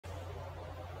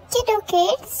Kiddo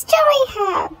Kids Story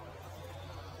Hub.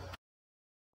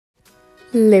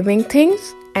 Living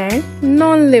things and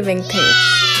non-living things.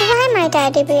 Why my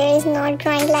teddy bear is not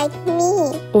growing like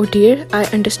me? Oh dear, I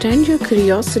understand your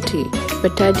curiosity,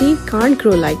 but Teddy can't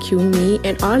grow like you, me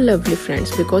and our lovely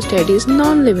friends because Teddy is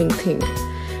non-living thing.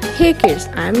 Hey kids,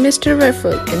 I am Mr.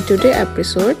 Waffle. In today's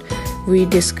episode, we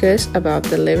discuss about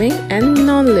the living and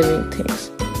non-living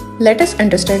things. Let us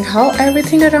understand how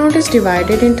everything around is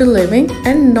divided into living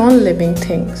and non-living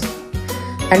things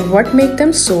and what makes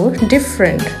them so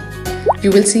different. You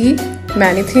will see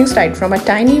many things right from a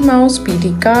tiny mouse,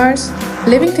 PD cars.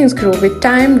 Living things grow with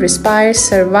time, respire,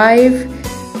 survive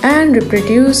and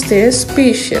reproduce their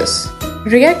species.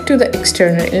 React to the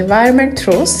external environment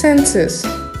through senses.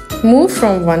 Move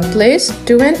from one place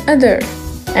to another.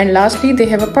 And lastly, they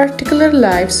have a particular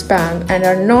lifespan and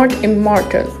are not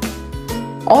immortal.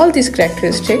 All these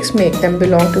characteristics make them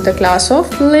belong to the class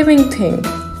of living thing.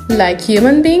 Like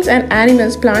human beings and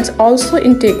animals, plants also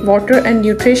intake water and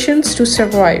nutrition to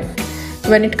survive.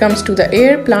 When it comes to the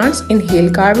air, plants inhale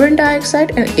carbon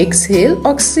dioxide and exhale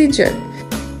oxygen.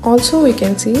 Also, we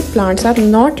can see plants are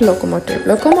not locomotive.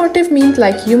 Locomotive means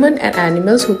like human and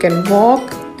animals who can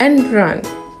walk and run.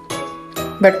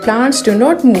 But plants do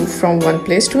not move from one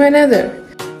place to another.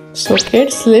 So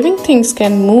kids, living things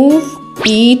can move,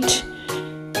 eat,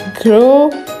 grow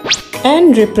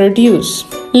and reproduce.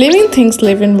 Living things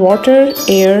live in water,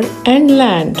 air and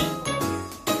land.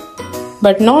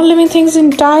 But non-living things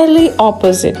entirely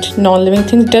opposite. Non-living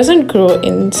things doesn't grow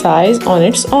in size on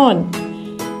its own.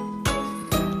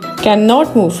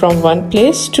 Cannot move from one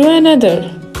place to another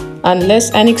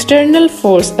unless an external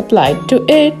force applied to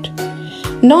it.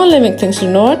 Non-living things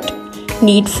do not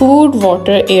need food,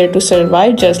 water, air to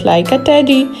survive just like a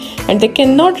teddy, and they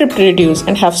cannot reproduce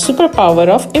and have superpower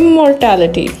of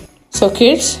immortality. So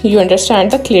kids, you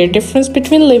understand the clear difference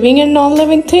between living and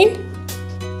non-living thing?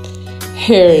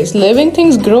 Here is living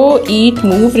things grow, eat,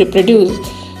 move, reproduce,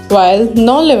 while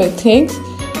non-living things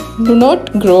do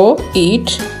not grow,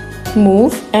 eat,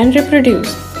 move and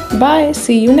reproduce. Bye,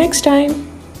 see you next time.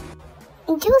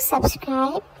 Do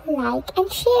subscribe, like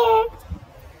and share.